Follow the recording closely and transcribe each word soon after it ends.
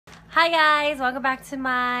Hi guys, welcome back to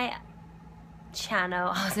my channel.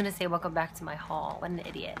 I was gonna say welcome back to my haul. What an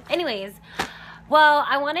idiot. Anyways, well,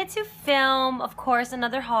 I wanted to film, of course,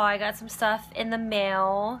 another haul. I got some stuff in the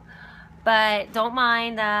mail, but don't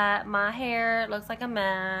mind that my hair looks like a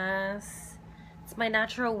mess. It's my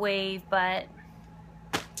natural wave, but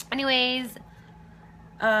anyways,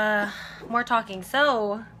 more talking.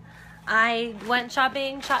 So I went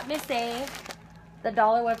shopping, ShopMissaA, the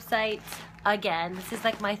dollar website. Again, this is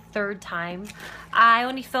like my third time. I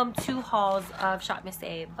only filmed 2 hauls of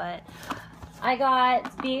ShopMissaA, but I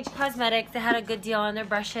got BhCosmetics. They had a good deal on their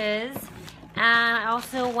brushes, and I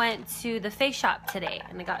also went to the face shop today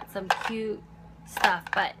and I got some cute stuff.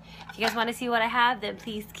 But if you guys want to see what I have, then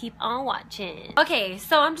please keep on watching. Okay,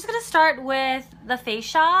 so I'm just gonna start with the face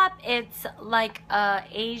shop. It's like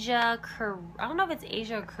Asia, I don't know if it's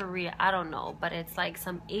Asia or Korea, I don't know, but it's like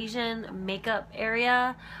some Asian makeup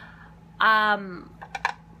area. A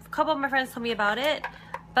couple of my friends told me about it,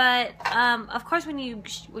 but of course when you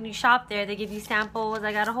shop there, they give you samples.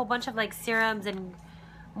 I got a whole bunch of like serums and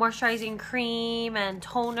moisturizing cream and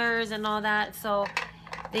toners and all that, so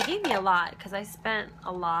they gave me a lot because I spent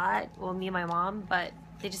a lot, well, me and my mom, but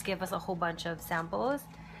they just gave us a whole bunch of samples.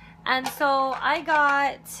 And so I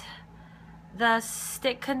got the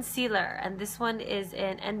stick concealer, and this one is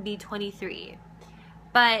in NB23,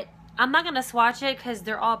 but I'm not gonna swatch it because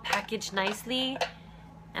they're all packaged nicely.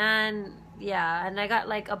 And yeah, and I got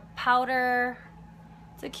like a powder.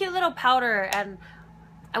 It's a cute little powder, and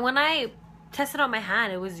when I tested on my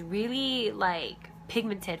hand, it was really like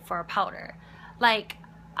pigmented for a powder. Like,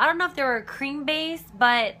 I don't know if they were cream based,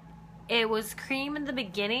 but it was cream in the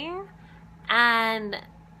beginning and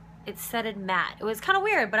it setted matte. It was kind of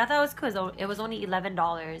weird, but I thought it was cool. It was only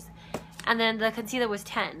 $11, and then the concealer was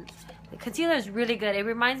 $10. The concealer is really good. It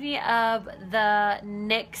reminds me of the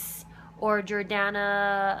NYX or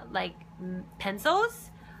Jordana like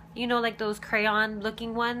pencils. You know, like those crayon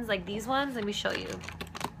looking ones, like these ones. Let me show you.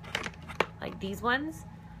 Like these ones.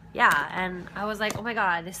 Yeah, and I was like, oh my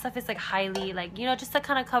god, this stuff is like highly, like, you know, just to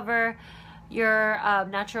kind of cover your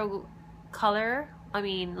natural color. I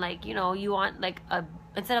mean, like, you know, you want like a,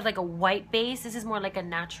 instead of like a white base, this is more like a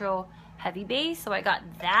natural heavy base. So I got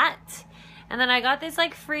that. And then I got this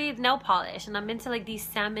like free nail polish, and I'm into like these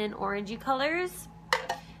salmon orangey colors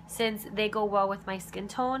since they go well with my skin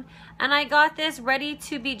tone. And I got this Ready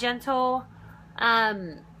to Be Gentle,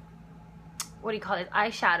 what do you call it,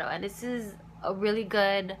 eyeshadow, and this is a really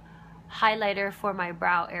good highlighter for my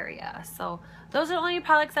brow area. So those are the only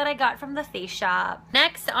products that I got from the face shop.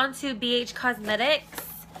 Next, onto BhCosmetics,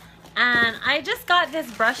 and I just got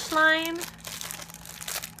this brush line.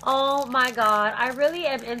 Oh my god, I really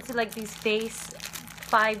am into like these face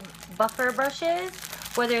 5 buffer brushes,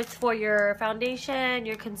 whether it's for your foundation,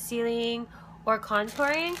 your concealing, or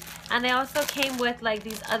contouring. And they also came with like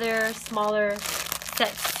these other smaller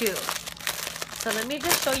sets too. So let me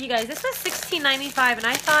just show you guys. This was $16.95, and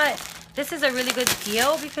I thought this is a really good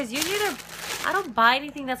deal because usually I don't buy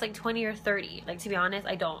anything that's like 20 or 30. Like, to be honest,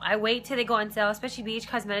 I don't. I wait till they go on sale, especially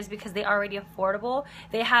BhCosmetics, because they are already affordable.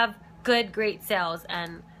 They have good, great sales,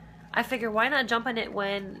 and I figure why not jump on it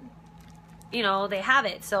when, you know, they have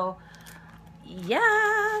it. So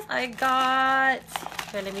yes, I got,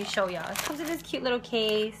 here, let me show y'all. It comes in this cute little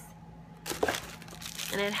case,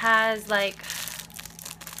 and it has like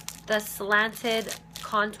the slanted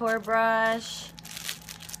contour brush,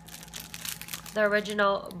 the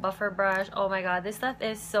original buffer brush. Oh my god, this stuff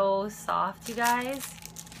is so soft, you guys.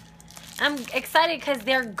 I'm excited because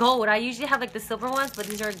they're gold. I usually have like the silver ones, but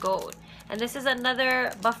these are gold. And this is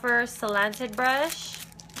another buffer slanted brush,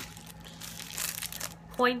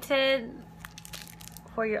 pointed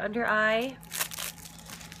for your under eye.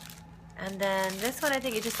 And then this one, I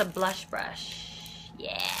think, is just a blush brush.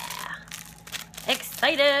 Yeah,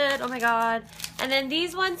 excited. Oh my god. And then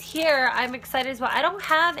these ones here, I'm excited as well. I don't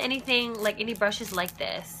have anything like any brushes like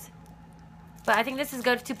this, but I think this is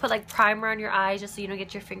good to put like primer on your eyes, just so you don't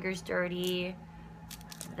get your fingers dirty.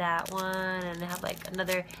 That one, and they have like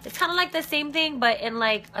another, it's kind of like the same thing but in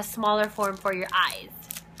like a smaller form for your eyes.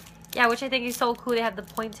 Yeah, which I think is so cool. They have the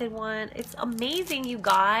pointed one. It's amazing, you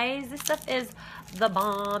guys. This stuff is the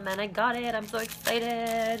bomb, and I got it. I'm so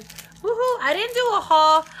excited. Woohoo! I didn't do a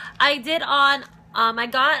haul. I did on I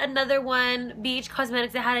got another one,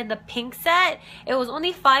 BhCosmetics, that had in the pink set. It was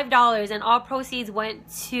only $5, and all proceeds went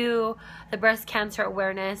to the breast cancer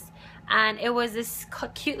awareness. And it was this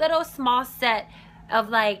cute little small set of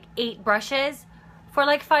like 8 brushes for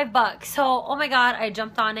like $5. So oh my god, I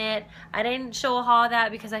jumped on it. I didn't show a haul of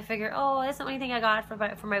that because I figured, oh, that's the only thing I got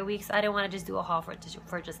for my week, so I didn't want to just do a haul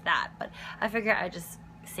for just that. But I figured I just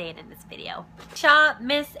say it in this video.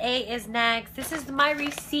 ShopMissaA is next. This is my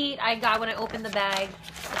receipt I got when I opened the bag.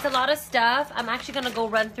 It's a lot of stuff. I'm actually gonna go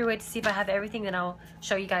run through it to see if I have everything, then I'll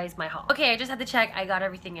show you guys my haul. Okay, I just had to check I got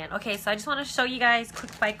everything in. Okay, so I just want to show you guys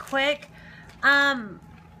quick by quick.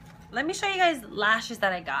 Let me show you guys lashes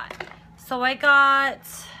that I got. So I got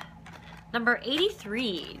number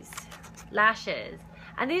 83's lashes,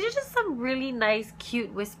 and these are just some really nice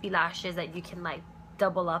cute wispy lashes that you can like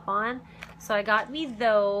double up on. So I got me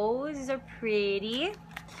those. These are pretty.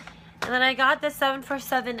 And then I got the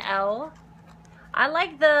 747L. I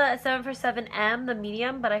like the 747M, the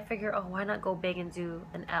medium, but I figure, oh, why not go big and do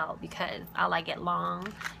an L, because I like it long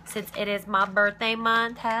since it is my birthday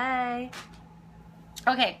month. Hey.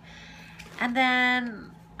 Okay, and then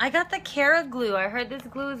I got the Cara glue. I heard this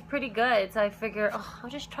glue is pretty good, so I figure, oh, I'll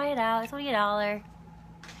just try it out. It's only $1.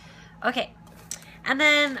 Okay, and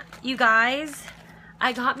then you guys,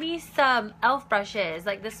 I got me some e.l.f. brushes.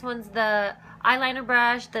 Like this one's the eyeliner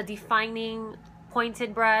brush, the defining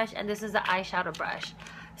pointed brush, and this is the eyeshadow brush.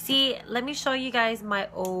 See, let me show you guys my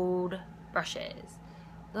old brushes.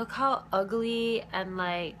 Look how ugly and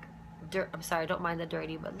like dirt. I'm sorry, I don't mind the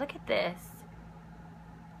dirty, but look at this.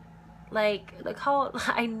 Like, look how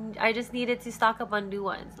I just needed to stock up on new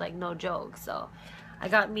ones, like no joke. So I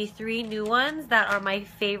got me 3 new ones that are my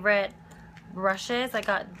favorite brushes. I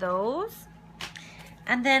got those.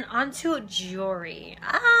 And then onto jewelry.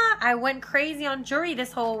 I went crazy on jewelry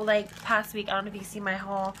this whole like past week. I don't know if you see my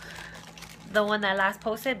haul, the one that I last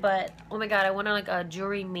posted, but oh my god, I went on like a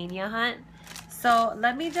jewelry mania hunt. So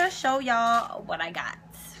let me just show y'all what I got.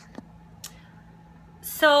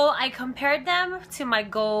 So I compared them to my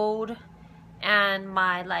gold and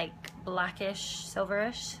my like blackish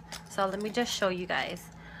silverish. So let me just show you guys.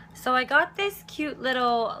 So I got this cute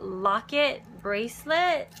little locket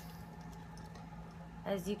bracelet.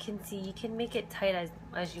 As you can see, you can make it tight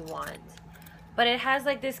as you want, but it has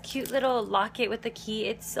like this cute little locket with the key.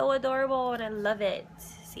 It's so adorable and I love it.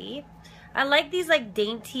 See, I like these like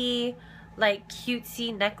dainty, like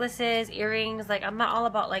cutesy necklaces, earrings. Like I'm not all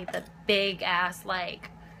about like the big ass, like,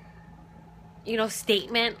 you know,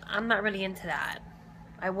 statement. I'm not really into that.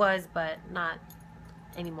 I was, but not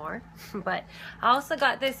anymore. But I also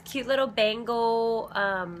got this cute little bangle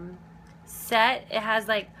set. It has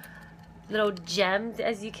like little gems,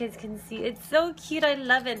 as you kids can see. It's so cute. I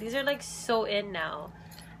love it. These are like so in now.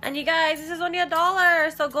 And you guys, this is only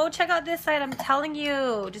 $1, so go check out this site. I'm telling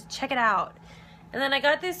you, just check it out. And then I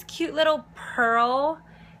got this cute little pearl.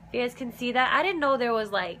 If you guys can see that, I didn't know there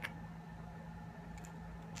was like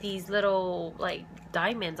these little like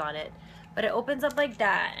diamonds on it, but it opens up like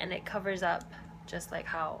that and it covers up just like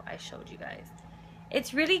how I showed you guys.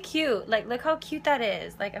 It's really cute. Like, look how cute that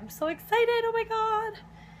is. Like, I'm so excited. Oh my god.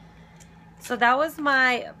 So that was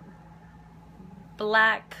my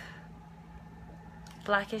blackish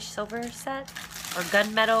silver set, or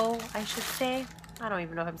gunmetal, I should say. I don't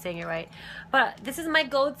even know if I'm saying it right. But this is my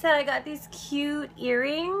gold set. I got these cute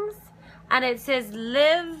earrings, and it says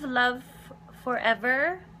live, love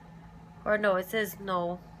forever. Or no, it says,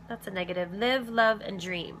 no, that's a negative. Live, love, and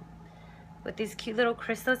dream. With these cute little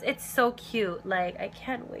crystals. It's so cute. Like, I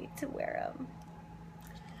can't wait to wear them.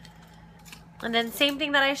 And then same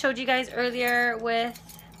thing that I showed you guys earlier with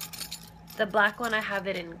the black one. I have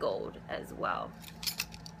it in gold as well.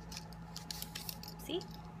 See?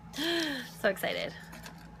 So excited.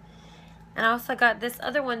 And I also got this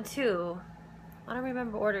other one too. I don't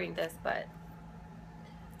remember ordering this, but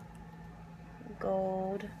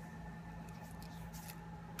gold.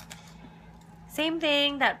 Same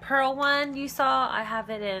thing, that pearl one you saw, I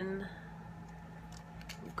have it in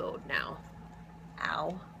gold now.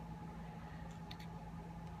 Ow.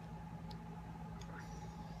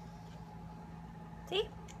 See?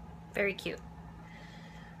 Very cute.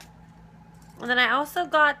 And then I also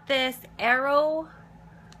got this arrow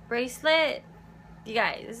bracelet. You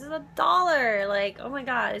guys, this is $1. Like, oh my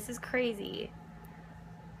god, this is crazy.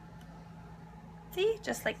 See?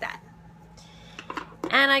 Just like that.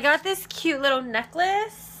 And I got this cute little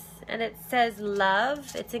necklace, and it says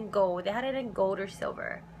love. It's in gold. They had it in gold or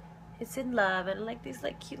silver. It's in love, and like this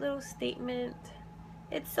like cute little statement.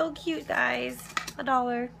 It's so cute, guys.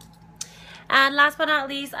 $1. And last but not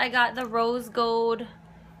least, I got the rose gold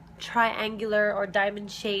triangular or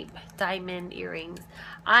diamond shape diamond earrings.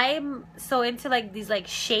 I'm so into like these like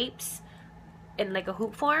shapes in like a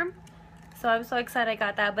hoop form. So I'm so excited I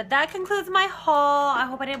got that. But that concludes my haul. I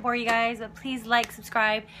hope I didn't bore you guys. But please like,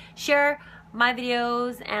 subscribe, share my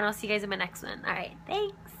videos, and I'll see you guys in my next one. Alright,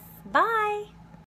 thanks. Bye.